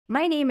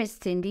My name is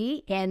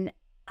Cindy, and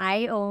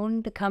I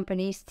own the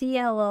company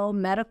CLO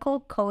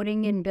Medical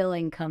Coding and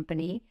Billing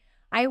Company.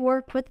 I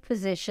work with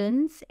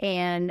physicians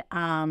and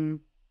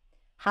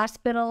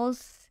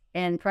hospitals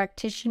and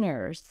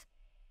practitioners.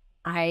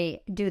 I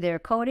do their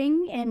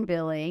coding and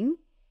billing,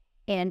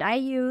 and I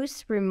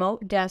use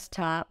remote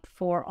desktop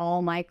for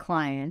all my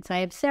clients.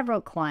 I have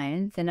several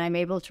clients, and I'm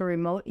able to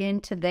remote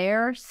into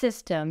their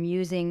system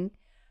using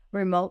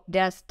remote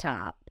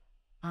desktop.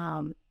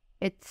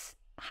 It's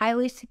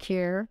highly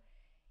secure,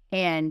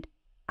 and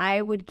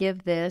I would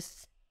give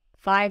this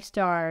 5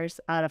 stars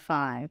out of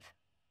 5.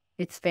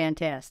 It's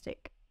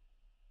fantastic.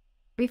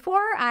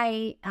 Before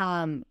I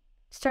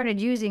started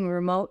using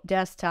Remote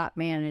Desktop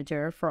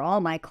Manager for all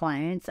my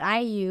clients, I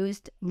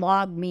used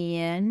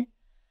LogMeIn,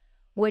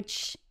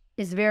 which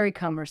is very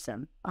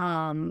cumbersome.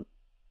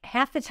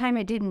 Half the time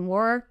it didn't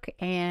work,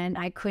 and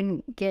I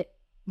couldn't get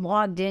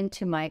logged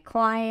into my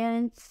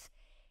clients,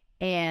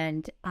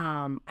 and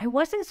I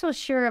wasn't so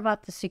sure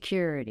about the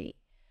security.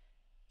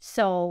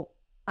 So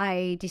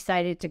I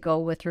decided to go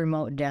with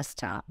Remote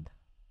Desktop.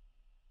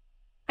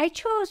 I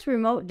chose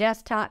Remote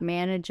Desktop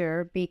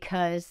Manager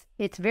because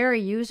it's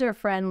very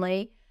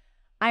user-friendly.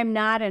 I'm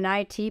not an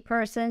IT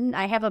person.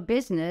 I have a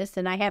business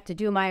and I have to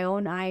do my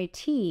own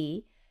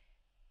IT.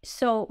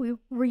 So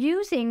we're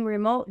using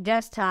Remote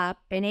Desktop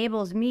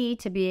enables me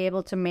to be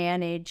able to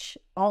manage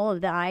all of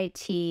the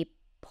IT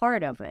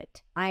part of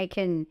it. I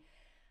can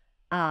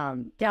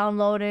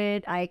download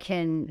it, I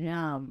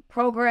can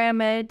program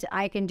it,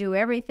 I can do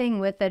everything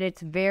with it.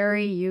 It's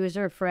very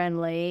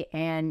user-friendly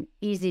and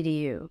easy to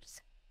use.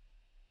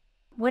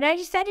 When I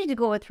decided to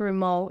go with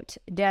Remote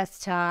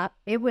Desktop,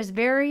 it was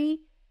very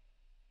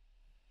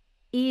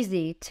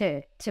easy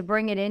to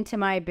bring it into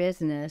my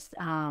business.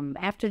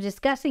 After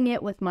discussing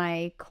it with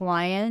my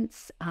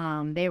clients,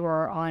 they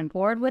were on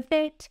board with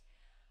it.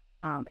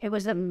 It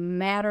was a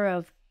matter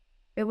of,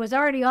 it was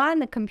already on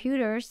the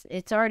computers.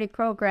 It's already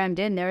programmed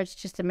in there. It's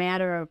just a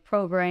matter of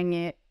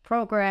programming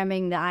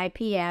the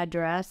IP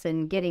address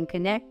and getting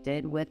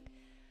connected with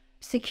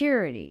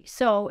security.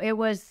 So it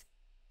was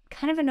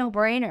kind of a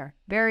no-brainer.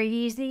 Very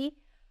easy.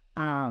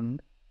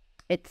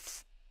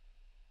 It's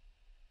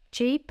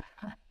cheap.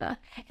 And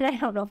I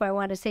don't know if I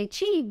want to say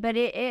cheap, but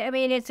I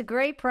mean, it's a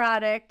great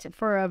product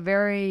for a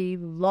very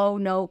low,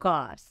 no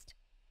cost.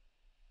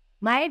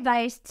 My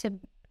advice to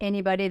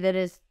anybody that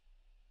is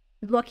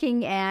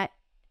looking at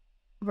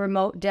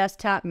Remote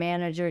Desktop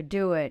Manager,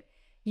 do it.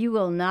 You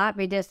will not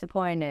be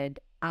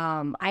disappointed.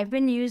 I've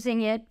been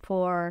using it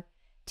for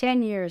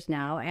 10 years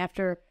now.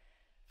 After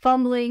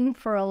fumbling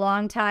for a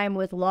long time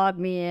with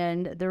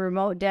LogMeIn, the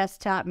Remote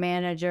Desktop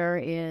Manager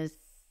is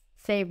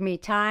saved me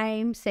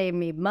time, saved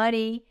me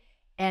money,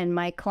 and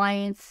my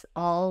clients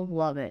all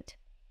love it.